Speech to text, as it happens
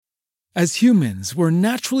As humans, we're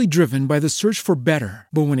naturally driven by the search for better.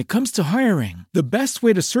 But when it comes to hiring, the best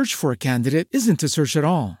way to search for a candidate isn't to search at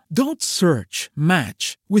all. Don't search,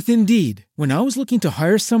 match with Indeed. When I was looking to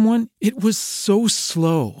hire someone, it was so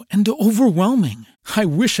slow and overwhelming. I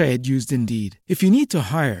wish I had used Indeed. If you need to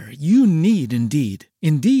hire, you need Indeed.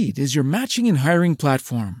 Indeed is your matching and hiring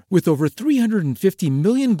platform with over 350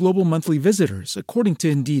 million global monthly visitors, according to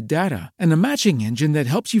Indeed data, and a matching engine that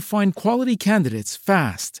helps you find quality candidates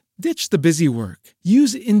fast. Ditch the busy work.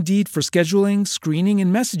 Use Indeed for scheduling, screening,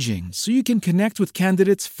 and messaging so you can connect with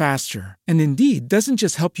candidates faster. And Indeed doesn't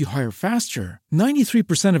just help you hire faster.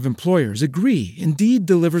 93% of employers agree Indeed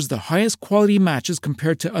delivers the highest quality matches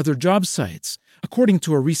compared to other job sites, according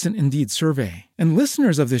to a recent Indeed survey. And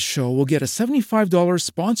listeners of this show will get a $75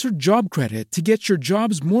 sponsored job credit to get your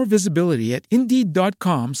jobs more visibility at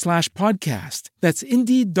Indeed.com/podcast. That's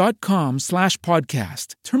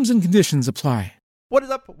Indeed.com/podcast. Terms and conditions apply. What is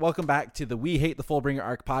up? Welcome back to the We Hate the Fullbringer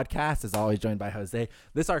arc podcast. As always, joined by Jose.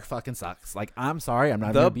 This arc fucking sucks. Like, I'm sorry. I'm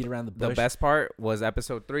not going to beat around the bush. The best part was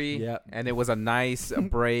episode 3. And it was a nice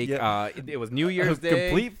break. It was New Year's Day.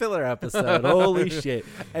 Complete filler episode. Holy shit.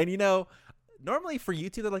 And you know, normally for you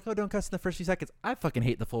two, they're like, oh, don't cuss in the first few seconds. I fucking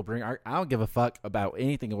hate the Fullbringer arc. I don't give a fuck about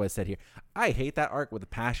anything that was said here. I hate that arc with a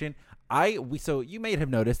passion. So you may have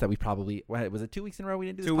noticed that we probably, was it 2 weeks in a row we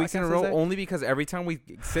didn't do this 2 weeks in a row, only because every time we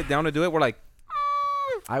sit down to do it, we're like,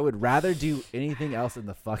 I would rather do anything else in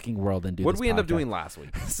the fucking world than do what this did we end up podcast. doing last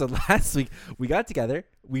week? So last week we got together.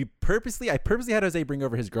 I purposely had Jose bring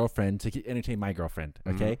over his girlfriend to entertain my girlfriend.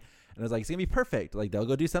 Okay. And I was like, it's gonna be perfect. Like, they'll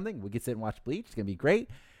go do something. We could sit and watch Bleach. It's gonna be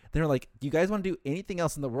great. They were like, do you guys want to do anything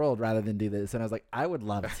else in the world rather than do this? And I was like, I would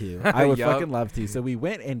love to. I would fucking love to. So we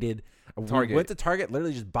went and did Target. We went to Target,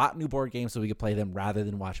 literally just bought new board games so we could play them rather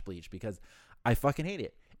than watch Bleach because I fucking hate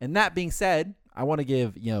it. And that being said, I want to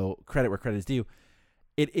give, credit where credit is due.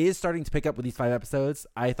 It is starting to pick up with these 5 episodes.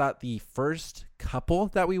 I thought the first couple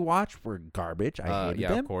that we watched were garbage. I hated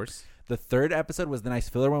them. Of course. The third episode was the nice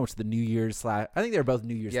filler one, which is the New Year's / I think they were both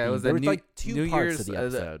New Year's. Yeah, themed. it was there was like 2 New parts Year's of the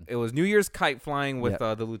episode. It was New Year's kite flying with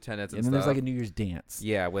the lieutenants and then stuff. there's like a New Year's dance.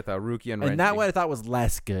 Yeah, with Ruki and Renji. And that one I thought was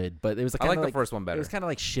less good, but it was I like the first one better. It was kind of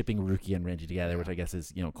like shipping Ruki and Renji together, which I guess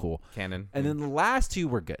is cool. Canon. And then the last 2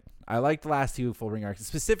 were good. I liked the last 2 Fullbringer arcs,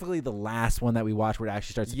 specifically the last one that we watched where it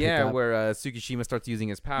actually starts to pick up. Yeah, where Tsukishima starts using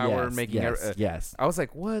his power, yes. I was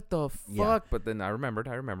like, what the fuck? Yeah. But then I remembered.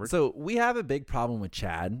 So we have a big problem with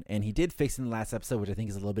Chad, and he did fix it in the last episode, which I think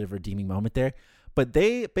is a little bit of a redeeming moment there. But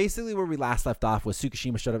they basically where we last left off was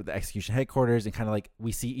Tsukishima showed up at the execution headquarters, and kind of like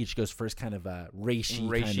we see Ichigo's first kind of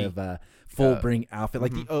reishi kind of full bring outfit,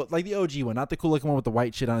 like the OG one, not the cool looking one with the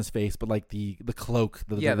white shit on his face, but like the cloak.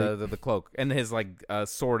 The cloak and his like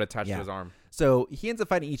sword attached to his arm. So he ends up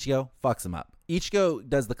fighting Ichigo, fucks him up. Ichigo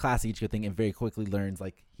does the classic Ichigo thing and very quickly learns,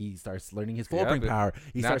 like he starts learning his full bring power.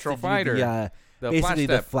 He natural starts to fighter. Basically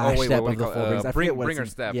the flash step of the full brings. Bringer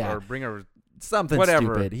step or bringer. Something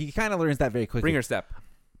whatever. Stupid. He kind of learns that very quickly. Bringer step.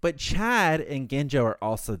 But Chad and Genjo are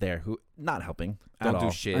also there, who not helping at all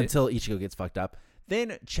do shit until Ichigo gets fucked up.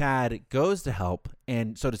 Then Chad goes to help,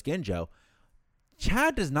 and so does Genjo.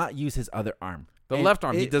 Chad does not use his other arm. The left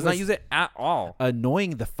arm. He does not use it at all.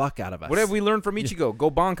 Annoying the fuck out of us. What have we learned from Ichigo?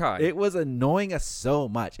 Go Bankai. It was annoying us so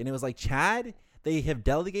much. And it was like, Chad, they have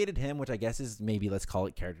delegated him, which I guess is maybe, let's call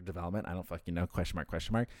it character development. I don't fucking know. Question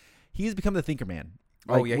mark. He's become the thinker man.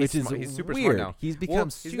 Like, he's super weird. smart now. He's become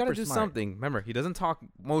he's got to do something. Remember, he doesn't talk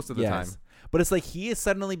most of the time. But it's like he has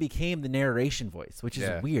suddenly became the narration voice, which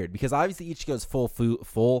is weird because obviously Ichigo's full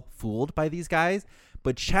fooled by these guys.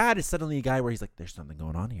 But Chad is suddenly a guy where he's like, there's something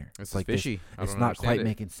going on here. It's like fishy. It's not quite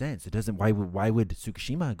making sense. It doesn't. Why would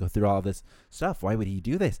Tsukishima go through all this stuff? Why would he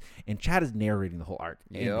do this? And Chad is narrating the whole arc.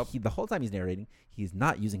 Yep. And the whole time he's narrating, he's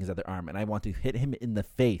not using his other arm. And I want to hit him in the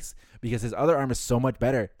face because his other arm is so much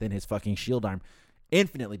better than his fucking shield arm.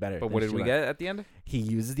 Infinitely better. But what did we get at the end? He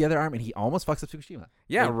uses the other arm and he almost fucks up Tsukishima.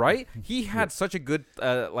 Yeah, right? He had such a good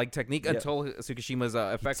technique until Tsukishima's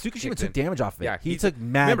effect. Tsukishima took damage off of it. Yeah, he took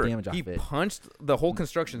mad damage off of it. He punched the whole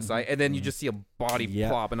construction site and then you just see a body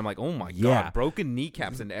plop and I'm like, oh my God, broken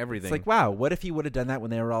kneecaps and everything. It's like, wow, what if he would have done that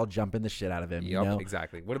when they were all jumping the shit out of him? Yep,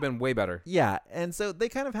 exactly. Would have been way better. Yeah, and so they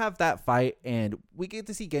kind of have that fight and we get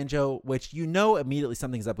to see Genjo, which immediately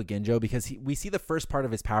something's up with Genjo because we see the first part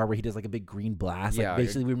of his power where he does like a big green blast. Like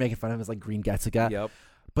basically we were making fun of him as like Green Getsuga. Yep.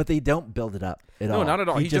 But they don't build it up at all. No, not at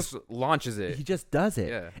all. He just launches it. He just does it.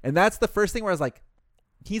 Yeah. And that's the first thing where I was like,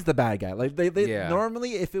 he's the bad guy. Like they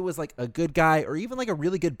normally, if it was like a good guy or even like a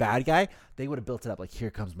really good bad guy, they would have built it up. Like,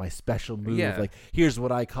 here comes my special move. Yeah. Like, here's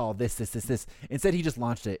what I call this. Instead, he just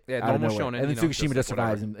launched it. Yeah, out of normal nowhere. shonen. And then Tsukishima just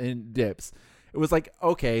survives and dips. it was like,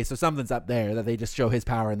 okay, so something's up there that they just show his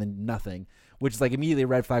power and then nothing, which is like immediately a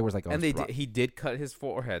red flag. Was like, oh, and he did cut his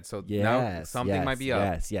forehead, so now something might be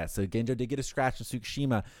up. Yes. So Genjo did get a scratch in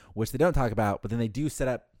Tsukishima, which they don't talk about, but then they do set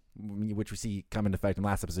up, which we see come into effect in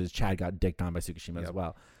last episode. Is Chad got dicked on by Tsukishima as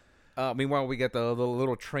well. Meanwhile, we get the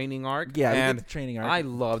little training arc. Yeah, and we get the training arc. I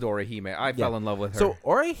loved Orihime. I fell in love with her. So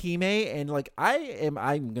Orihime, and like I'm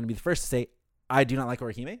going to be the first to say I do not like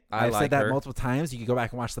Orihime. I've said that multiple times. You can go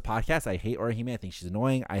back and watch the podcast. I hate Orihime. I think she's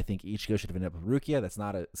annoying. I think Ichigo should have ended up with Rukia. That's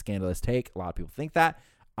not a scandalous take. A lot of people think that.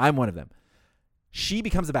 I'm one of them. She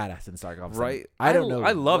becomes a badass in Stark. Right. I don't know.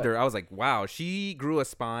 I loved her. I was like, wow, she grew a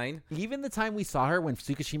spine. Even the time we saw her when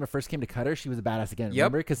Tsukishima first came to cut her, she was a badass again.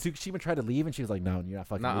 Remember? Because Tsukishima tried to leave and she was like, no, you're not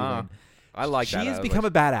fucking leaving. I like she that. She has become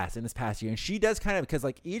a badass in this past year. And she does kind of, because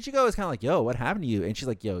like Ichigo is kind of like, yo, what happened to you? And she's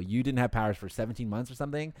like, yo, you didn't have powers for 17 months or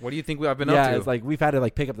something. What do you think I've been up to? Yeah, it's like we've had to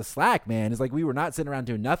like pick up the slack, man. It's like we were not sitting around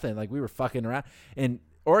doing nothing. Like we were fucking around. And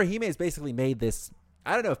Orihime has basically made this.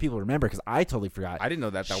 I don't know if people remember because I totally forgot. I didn't know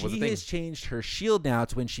that was a thing. She has changed her shield now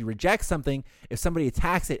to when she rejects something, if somebody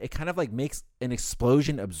attacks it, it kind of like makes an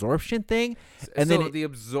explosion absorption thing. And so then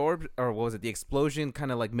the the explosion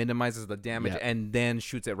kind of like minimizes the damage and then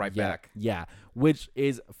shoots it right back. Yeah, which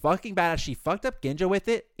is fucking badass. She fucked up Genjo with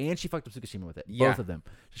it and she fucked up Tsukishima with it. Both of them.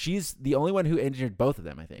 She's the only one who injured both of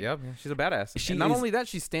them, I think. Yep, she's a badass. And not only that,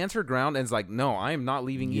 she stands her ground and is like, no, I am not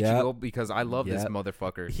leaving Ichigo because I love this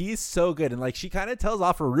motherfucker. He's so good. And like she kind of tells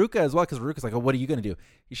off Ruka as well because Ruka's like, oh, what are you going to do?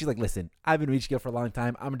 She's like, listen, I've been with Ichigo for a long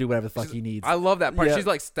time. I'm going to do whatever the fuck he needs. I love that part. She's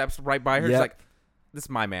like steps right by her. She's like, this is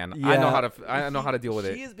my man. I know how to deal with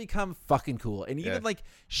it. She has become fucking cool. And even like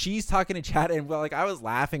she's talking to Chad and like I was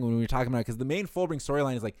laughing when we were talking about it because the main Fullbring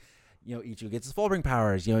storyline is like, you know, Ichigo gets his Fullbring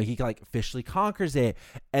powers. You know, he like officially conquers it.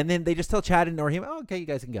 And then they just tell Chad and Orihime, oh, okay, you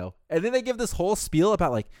guys can go. And then they give this whole spiel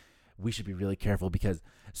about like, we should be really careful because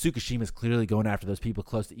Tsukishima is clearly going after those people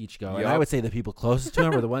close to Ichigo. And I would say the people closest to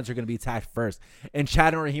him are the ones who are going to be attacked first. And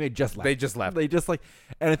Chad and Orihime just left. They just left.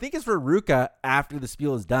 And I think it's for Ruka after the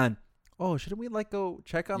spiel is done. Oh, shouldn't we like go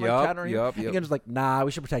check on like Chad and Orihime? And Genjo's like, nah,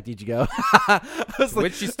 we should protect Ichigo.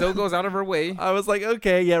 Which she still goes out of her way. I was like,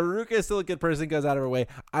 okay, yeah, Ruka is still a good person, goes out of her way.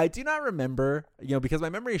 I do not remember, because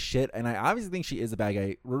my memory is shit, and I obviously think she is a bad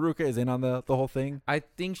guy. Ruka is in on the whole thing. I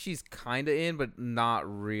think she's kind of in, but not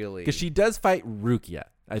really. Because she does fight Rukia.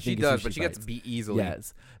 She does, but she gets beat easily.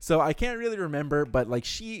 Yes. So I can't really remember, but like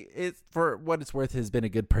she is, for what it's worth, has been a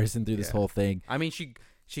good person through this whole thing. I mean, she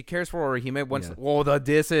cares for Orihime once. Whoa, the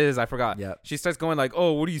disses. I forgot. Yeah. She starts going like,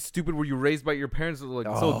 "Oh, what are you stupid? Were you raised by your parents? Like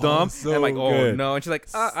so dumb?" And I'm like, "Oh good. No." And she's like,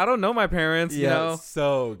 "I don't know my parents." Yeah, you know?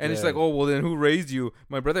 So good. And she's like, "Oh, well then who raised you?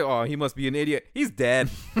 My brother. Oh, he must be an idiot. He's dead."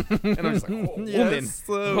 And I'm just like, "Oh, woman,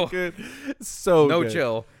 so good, so no good.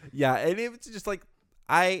 chill." Yeah, and it's just like.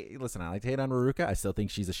 I like to hate on Ruka. I still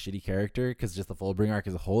think she's a shitty character because just the Fullbring arc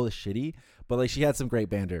as a whole is shitty. But like she had some great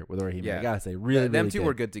banter with Orihime. Yeah. I gotta say, really, them really two good.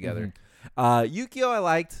 were good together. Mm-hmm. Yukio I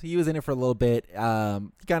liked. He was in it for a little bit. He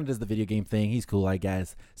kind of does the video game thing. He's cool, I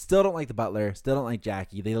guess. Still don't like the butler. Still don't like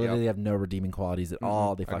Jackie. They literally have no redeeming qualities at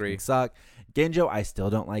all. They fucking suck. Genjo I still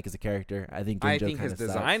don't like as a character. I think his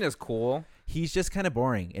design is cool. He's just kind of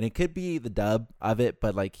boring, and it could be the dub of it,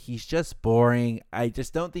 but like he's just boring. I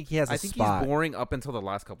just don't think he has a spot. I think he's boring up until the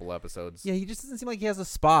last couple episodes. Yeah, he just doesn't seem like he has a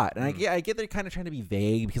spot, and I get they're kind of trying to be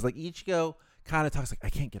vague because like Ichigo kind of talks like I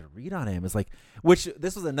can't get a read on him. It's like, which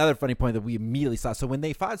this was another funny point that we immediately saw. So when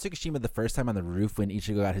they fought Tsukishima the first time on the roof, when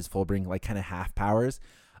Ichigo got his Fullbring like kind of half powers.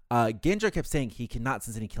 Genjo kept saying he cannot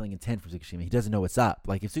sense any killing intent from Tsukishima. He doesn't know what's up.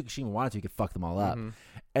 Like if Tsukishima wanted to, he could fuck them all up.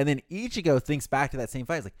 And then Ichigo thinks back to that same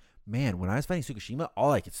fight. He's like, man, when I was fighting Tsukishima,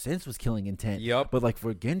 all I could sense was killing intent. Yep. But like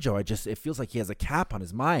for Genjo, it feels like he has a cap on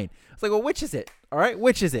his mind. It's like, well, which is it? All right,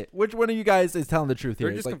 which is it? Which one of you guys is telling the truth here?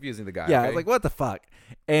 They're just confusing the guy. Yeah, okay? It's like, what the fuck?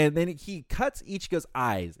 And then he cuts Ichigo's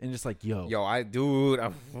eyes and just like, yo,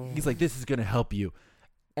 he's like, this is gonna help you.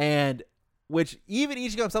 And which even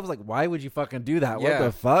Ichigo himself was like, why would you fucking do that? What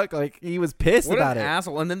the fuck? Like, he was pissed about it. What an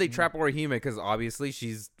asshole. And then they trap Orihime because obviously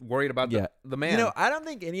she's worried about the man. I don't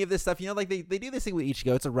think any of this stuff, like they do this thing with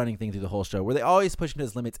Ichigo. It's a running thing through the whole show where they always push him to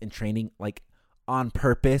his limits in training, like on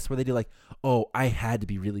purpose, where they do like, oh, I had to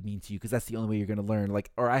be really mean to you because that's the only way you're going to learn.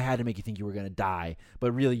 Like, or I had to make you think you were going to die,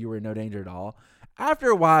 but really you were in no danger at all. After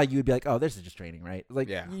a while, you would be like, "Oh, this is just training, right?" Like,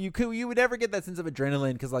 you would never get that sense of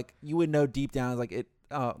adrenaline because, like, you would know deep down, like,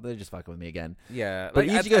 they're just fucking with me again. Yeah, but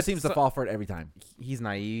like, Ichigo seems to fall for it every time. He's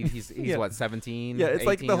naive. He's what, 17? Yeah, it's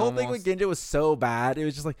like the whole thing with Genjo was so bad. It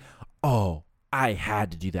was just like, oh, I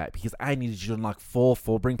had to do that because I needed you to unlock full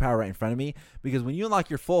bring power right in front of me. Because when you unlock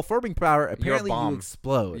your full bring power, apparently you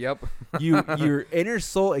explode. Yep. Your inner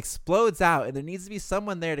soul explodes out, and there needs to be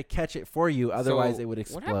someone there to catch it for you. Otherwise, it would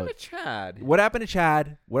explode. What happened to Chad? What happened to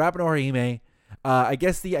Chad? What happened to Orihime? I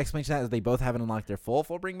guess the explanation of that is they both haven't unlocked their full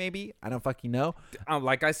bring. Maybe I don't fucking know.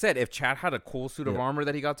 Like I said, if Chad had a cool suit of armor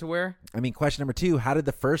that he got to wear, I mean, question number 2: how did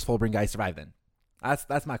the first full bring guy survive then?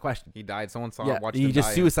 That's my question. He died. Someone saw him. Watched he him just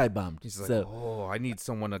die. suicide bombed. He's like, I need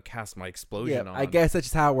someone to cast my explosion on. I guess that's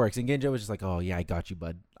just how it works. And Genjo was just like, oh yeah, I got you,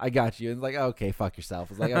 bud. I got you. And it's like, okay, fuck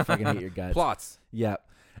yourself. It's like, I fucking hate your guts. Plots. Yep.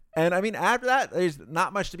 And I mean, after that, there's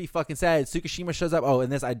not much to be fucking said. Tsukishima shows up. Oh,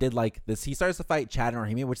 and this I did like this. He starts to fight Chad and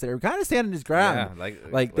Orihime, which they were kind of standing his ground. Yeah,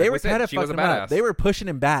 like they were kind of she was fucking a him badass. up. They were pushing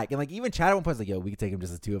him back, and like even Chad at one point was like, "Yo, we can take him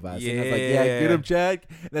just as two of us." Yeah. And I was like, "Yeah, get him, Chad."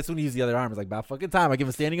 And that's when he used the other arm. I was like, "About fucking time." I give him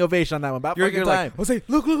a standing ovation on that one. About fucking time. Like, Jose,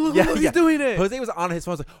 look, he's doing it. Jose was on his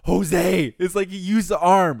phone. I was like, Jose. It's like he used the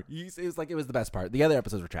arm. It was like it was the best part. The other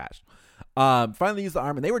episodes were trash. Finally used the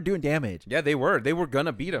arm, and they were doing damage. Yeah, they were. They were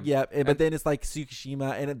gonna beat him. Yeah, but then it's like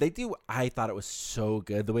Tsukishima, and they do. I thought it was so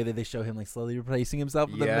good the way that they show him like slowly replacing himself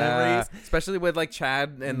with the memories, especially with like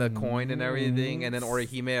Chad and the coin and everything, and then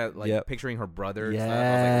Orihime like picturing her brother. Yes, and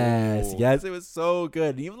stuff. I was like, yes, it was so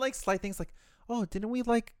good. And even like slight things like, oh, didn't we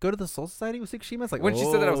like go to the Soul Society with Tsukishima? It's like when she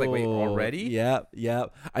said that, I was like, wait, already? Yeah.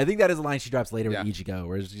 I think that is a line she drops later with Yeah. Ichigo,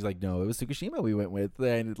 where she's like, no, it was Tsukishima we went with,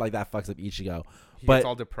 and like that fucks up Ichigo. He But gets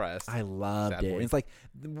all depressed. I loved Sad it. boy. And it's like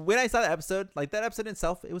when I saw the episode, like that episode in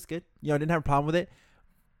itself, it was good. You know, I didn't have a problem with it.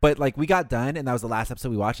 But like we got done, and that was the last episode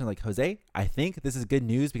we watched. And like, Jose, I think this is good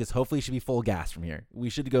news because hopefully it should be full gas from here. We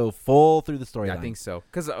should go full through the story. Yeah, I think so.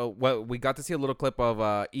 Because we got to see a little clip of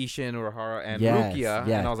Ishin, Urahara, and Yes, Rukia,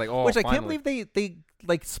 yes. and I was like, oh, which I finally. can't believe they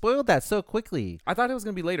like spoiled that so quickly. I thought it was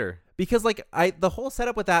gonna be later. Because like the whole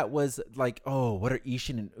setup with that was like, oh, what are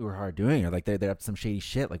Ishin and Urahara doing? Or like they're up to some shady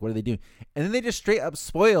shit. Like what are they doing? And then they just straight up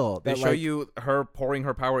spoil. They that, show like, you her pouring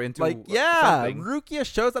her power into like yeah, something. Rukia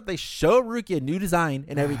shows up. They show Rukia new design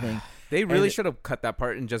and everything. They really And- should have cut that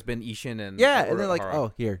part and just been Ishin and Yeah, and they're like, Urahara.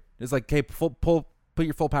 oh, here. It's like, okay, put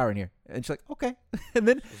your full power in here. And she's like, okay. And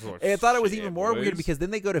then and I thought it was even more weird because then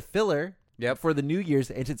they go to filler for the New Year's,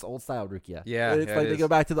 and it's old style Rukia. Yeah, and it's yeah, like it they is. go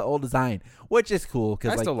back to the old design, which is cool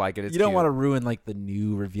because I like, still like it. It's you don't cute. want to ruin like the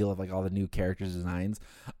new reveal of like all the new characters' designs.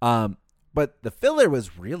 But the filler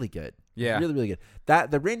was really good. Yeah. Really, really good.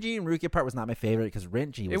 That the Renji and Rukia part was not my favorite because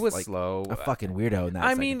Renji was like slow. a fucking weirdo in that. I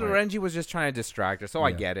second mean, part. Renji was just trying to distract her, so I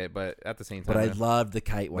Yeah. get it. But at the same time, But I loved the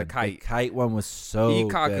kite one. kite. The kite one was so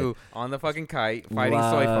Ikaku good. on the fucking kite fighting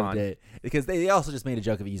Loved Soifan. it. Because they also just made a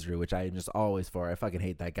joke of Izuru, which I am just always for. I fucking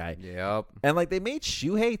hate that guy. Yep. And like they made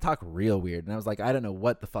Shuhei talk real weird, and I was like, I don't know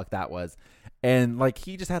what the fuck that was. And like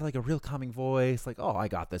he just had like a real calming voice, like, oh, I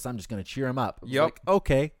got this. I'm just gonna cheer him up. I was Yep. Like,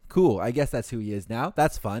 okay, cool. I guess that's who he is now.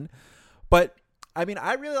 That's fun. But I mean,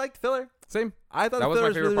 I really liked filler. Same. I thought That the was filler my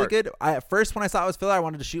was favorite really, really part. good. At first, when I saw it was filler, I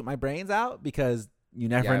wanted to shoot my brains out because you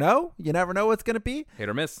never Yeah. know. You never know what's gonna be. Hit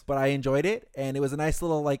or miss. But I enjoyed it, and it was a nice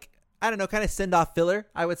little like I don't know, kind of send off filler,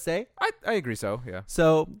 I would say. I agree. So yeah.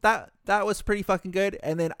 So that was pretty fucking good.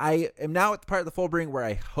 And then I am now at the part of the full bring where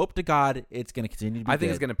I hope to God it's going to continue to be I think good.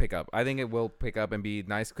 it's gonna pick up. I think it will pick up and be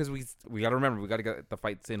nice because we got to remember we got to get the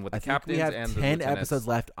fights in with the I think captains we have and 10 the lieutenants. episodes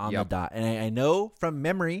left on Yep. the dot. And I know from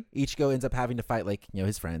memory, Ichigo ends up having to fight like,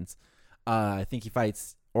 his friends. I think he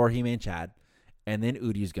fights Orihime and Chad. And then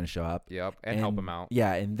Uryu's going to show up. Yep, and help him out.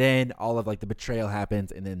 Yeah, and then all of like the betrayal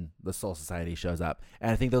happens, and then the Soul Society shows up. And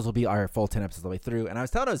I think those will be our full 10 episodes all the way through. And I was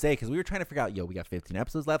telling Jose, because we were trying to figure out, we got 15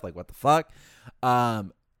 episodes left. Like, what the fuck?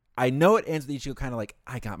 I know it ends with Ichigo kind of like,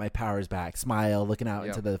 I got my powers back, smile, looking out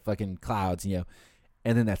into the fucking clouds, and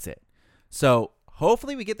then that's it. So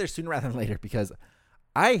hopefully we get there sooner rather than later, because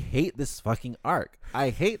I hate this fucking arc. I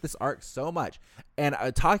hate this arc so much. And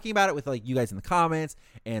talking about it with like you guys in the comments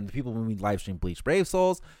and the people when we live stream Bleach Brave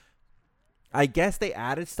Souls, I guess they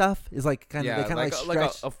added stuff is like kind of they kind of like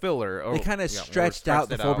stretched, a filler. they kind of stretched out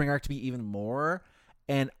the Fullbring arc to be even more,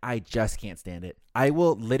 and I just can't stand it. I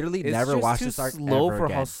will literally never watch this arc slow ever for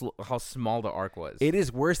again. how small the arc was. It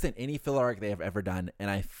is worse than any filler arc they have ever done, and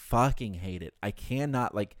I fucking hate it. I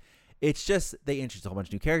cannot like. It's just they introduce a whole bunch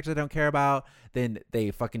of new characters I don't care about. Then they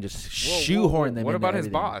fucking just shoehorn them. What into about his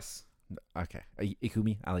everything. boss? Okay,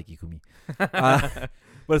 Ikumi. I like Ikumi, but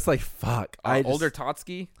it's like fuck. Older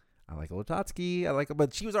Totsuki. I like older Totsuki.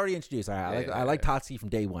 But she was already introduced. I like Totsuki from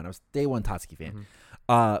day one. I was day one Totsuki fan.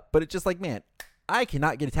 But it's just like, man, I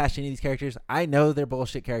cannot get attached to any of these characters. I know they're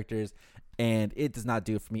bullshit characters, And it does not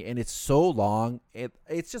do it for me. And it's so long.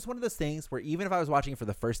 It's just one of those things where even if I was watching it for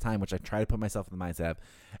the first time, which I try to put myself in the mindset of,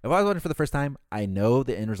 if I was watching it for the first time, I know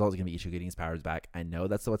the end result is going to be Ichigo getting his powers back. I know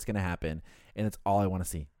that's what's going to happen. And it's all I want to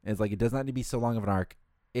see. And it's like, it does not need to be so long of an arc.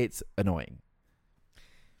 It's annoying.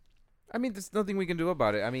 I mean, there's nothing we can do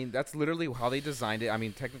about it. I mean, that's literally how they designed it. I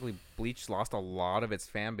mean, technically, Bleach lost a lot of its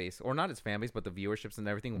fan base. Or not its fan base, but the viewerships and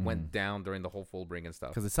everything went down during the whole Fullbring and stuff.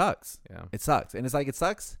 Because it sucks. Yeah. It sucks. And it's like, it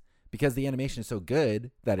sucks because the animation is so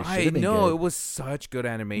good that it should I have been know. good. It was such good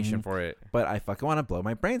animation for it. But I fucking want to blow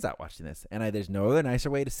my brains out watching this. And there's no other nicer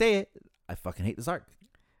way to say it. I fucking hate this arc.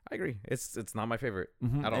 I agree. It's not my favorite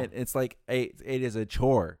at all. And it's like it is a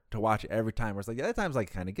chore to watch it every time. Where it's like the other time's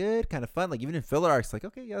like kind of good, kind of fun. Like even in filler arcs, like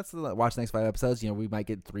okay, yeah, let's watch the next 5 episodes. You know, we might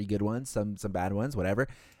get 3 good ones, some bad ones, whatever.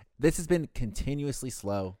 This has been continuously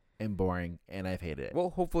slow and boring, and I've hated it. Well,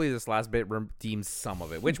 hopefully this last bit redeems some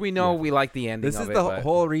of it, which we know we like the ending. This is the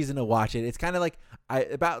whole reason to watch it. It's kind of like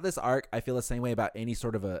about this arc. I feel the same way about any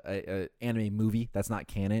sort of a anime movie that's not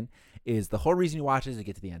canon. Is the whole reason you watch it is to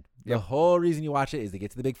get to the end. The whole reason you watch it is to get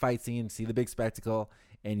to the big fight scene, see the big spectacle,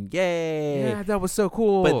 and yay! Yeah, that was so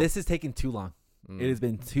cool. But this is taking too long. It has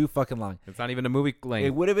been too fucking long. It's not even a movie length.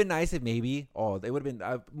 It would have been nice if maybe, they would have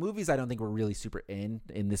been movies. I don't think were really super in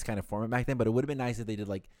this kind of format back then. But it would have been nice if they did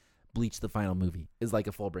like Bleach the final movie is like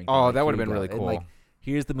a full bring. Oh, like, that would have been go. really And, cool. like,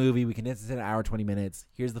 here's the movie. We condense it in an hour, 20 minutes.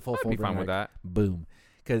 Here's the full I'd be fine with that. Boom.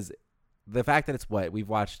 Because the fact that it's we've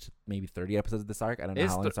watched maybe 30 episodes of this arc. I don't know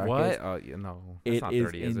how long this arc is. No, it's not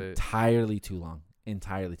 30, is it? Entirely too long.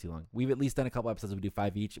 Entirely too long. We've at least done a couple episodes. We do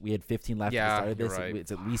 5 each. We had 15 left at the start of this. Right.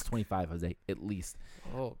 It's at least 25, Jose. At least.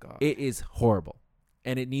 Oh god. It is horrible,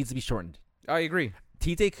 and it needs to be shortened. I agree.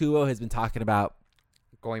 Tite Kubo has been talking about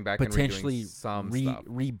Going back potentially and redoing some stuff.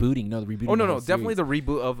 rebooting. No, the rebooting. Oh no, the no, whole definitely series.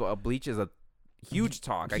 the reboot of Bleach is a huge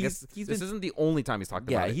talk. I guess this isn't the only time he's talked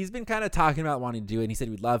about it. Yeah, he's been kind of talking about wanting to do it. And he said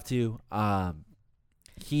he'd love to.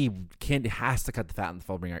 He has to cut the fat on the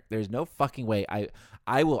Fullbring arc. There's no fucking way.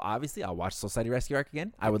 I will obviously. I'll watch Soul Society Rescue arc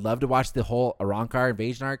again. I would love to watch the whole Arrancar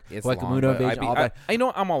invasion arc, Wakamuno invasion, all that. I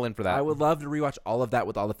know I'm all in for that. I would love to rewatch all of that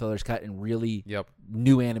with all the fillers cut and really Yep.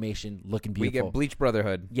 new animation looking beautiful. We get Bleach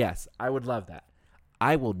Brotherhood. Yes, I would love that.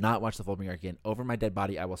 I will not watch the Fullbring arc again. Over my dead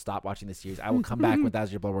body, I will stop watching this series. I will come back when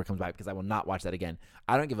 1,000 Year Blood War comes back because I will not watch that again.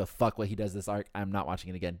 I don't give a fuck what he does this arc. I'm not watching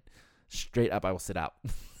it again. Straight up, I will sit out.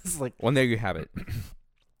 It's like, Well, there you have it.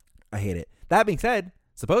 I hate it. That being said,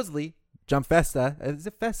 supposedly Jump Festa, is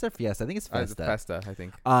it Festa or Fiesta? I think it's Festa. Festa, I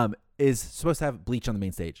think. Is supposed to have Bleach on the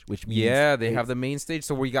main stage, which means they have the main stage.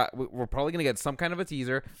 So we're probably gonna get some kind of a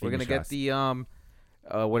teaser. We're gonna get the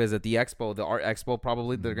what is it? The expo, the art expo.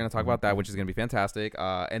 Probably they're gonna talk about that, which is gonna be fantastic.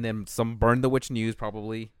 And then some Burn the Witch news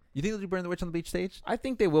probably. You think they'll do Burn the Witch on the Bleach stage? I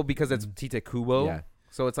think they will because it's Tite Kubo. Yeah.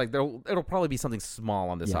 So it's like it'll probably be something small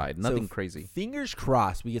on the side, nothing crazy. Fingers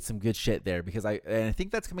crossed we get some good shit there because I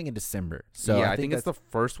think that's coming in December. So yeah, I think it's the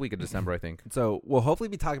first week of December. I think. So we'll hopefully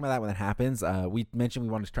be talking about that when that happens. We mentioned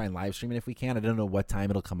we wanted to try and live stream it if we can. I don't know what time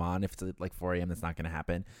it'll come on. If it's like 4 a.m., that's not going to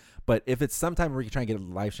happen. But if it's sometime where we can try and get a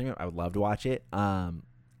live stream, I would love to watch it.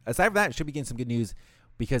 Aside from that, it should be getting some good news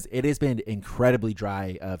because it has been incredibly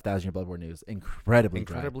dry of 1,000 Year Blood War news.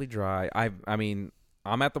 Incredibly dry. I mean.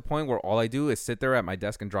 I'm at the point where all I do is sit there at my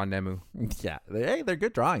desk and draw Nemu. Yeah, they're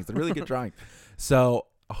good drawings. They're really good drawings. So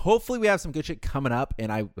hopefully we have some good shit coming up,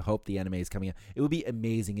 and I hope the anime is coming up. It would be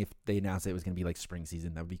amazing if they announced it was going to be like spring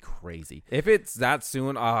season. That would be crazy. If it's that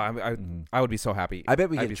soon, I would be so happy. I bet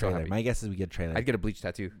we get a trailer. My guess is we get a trailer. I'd get a Bleach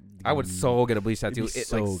tattoo. I would so get a Bleach tattoo.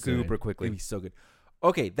 Super quickly. It'd be so good.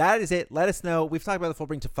 Okay, that is it. Let us know. We've talked about the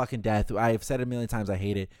Fullbring to fucking death. I've said it a million times. I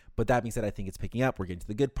hate it. But that being said, I think it's picking up. We're getting to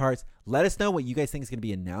the good parts. Let us know what you guys think is going to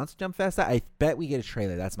be announced Jump Festa. I bet we get a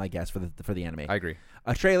trailer. That's my guess for the anime. I agree.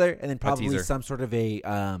 A trailer and then probably some sort of a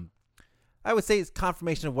I would say it's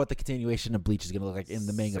confirmation of what the continuation of Bleach is going to look like in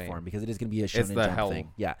the manga form because it is going to be a Shonen Jump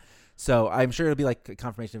thing. Yeah. So I'm sure it'll be like a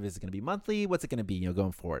confirmation of is it going to be monthly? What's it going to be,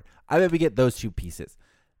 going forward? I bet we get those two pieces.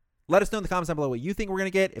 Let us know in the comments down below what you think we're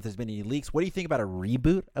going to get. If there's been any leaks, what do you think about a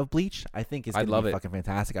reboot of Bleach? I think it's going to be fucking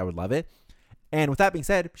fantastic. I would love it. And with that being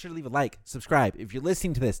said, be sure to leave a like, subscribe. If you're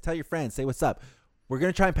listening to this, tell your friends, say what's up. We're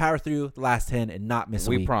going to try and power through the last 10 and not miss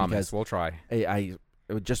a week. We promise. We'll try. I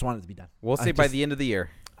just want it to be done. We'll see by the end of the year.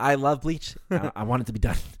 I love Bleach. I want it to be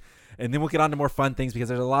done. And then we'll get on to more fun things because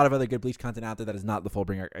there's a lot of other good Bleach content out there that is not the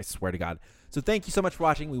Fullbring arc, I swear to God. So thank you so much for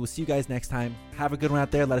watching. We will see you guys next time. Have a good one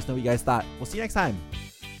out there. Let us know what you guys thought. We'll see you next time.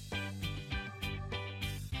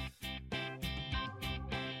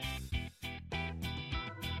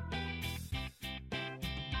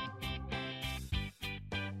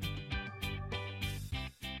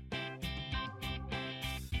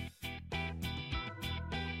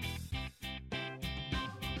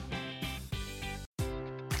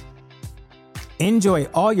 Enjoy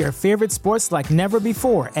all your favorite sports like never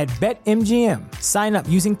before at BetMGM. Sign up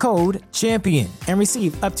using code CHAMPION and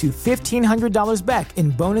receive up to $1,500 back in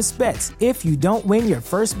bonus bets if you don't win your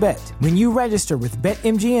first bet. When you register with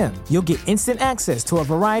BetMGM, you'll get instant access to a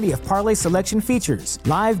variety of parlay selection features,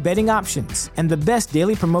 live betting options, and the best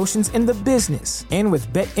daily promotions in the business. And with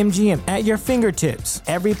BetMGM at your fingertips,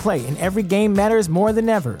 every play and every game matters more than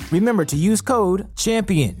ever. Remember to use code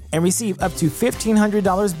CHAMPION and receive up to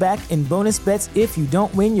 $1,500 back in bonus bets if you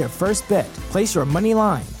don't win your first bet. Place your money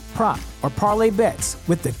line, prop, or parlay bets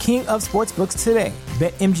with the king of sportsbooks today.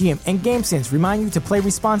 BetMGM and GameSense remind you to play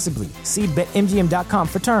responsibly. See BetMGM.com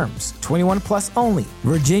for terms. 21 plus only.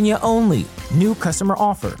 Virginia only. New customer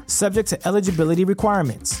offer. Subject to eligibility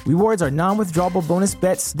requirements. Rewards are non-withdrawable bonus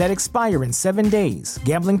bets that expire in 7 days.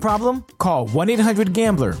 Gambling problem? Call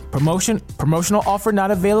 1-800-GAMBLER. Promotional offer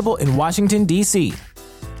not available in Washington, D.C.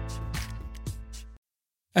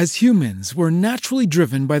 As humans, we're naturally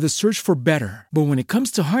driven by the search for better. But when it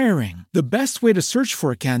comes to hiring, the best way to search for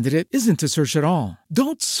a candidate isn't to search at all.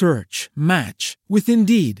 Don't search, match with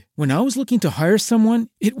Indeed. When I was looking to hire someone,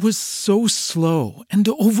 it was so slow and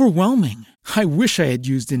overwhelming. I wish I had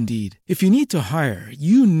used Indeed. If you need to hire,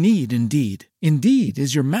 you need Indeed. Indeed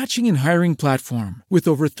is your matching and hiring platform with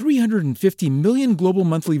over 350 million global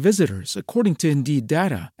monthly visitors, according to Indeed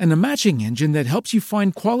data, and a matching engine that helps you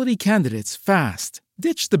find quality candidates fast.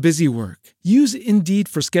 Ditch the busy work. Use Indeed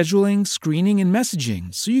for scheduling, screening, and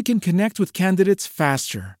messaging so you can connect with candidates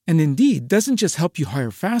faster. And Indeed doesn't just help you hire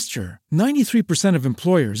faster. 93% of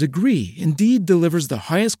employers agree Indeed delivers the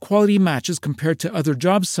highest quality matches compared to other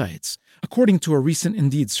job sites, according to a recent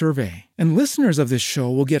Indeed survey. And listeners of this show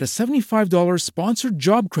will get a $75 sponsored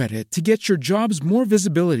job credit to get your jobs more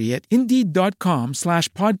visibility at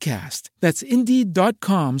Indeed.com/podcast. That's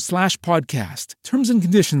Indeed.com/podcast. Terms and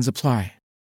conditions apply.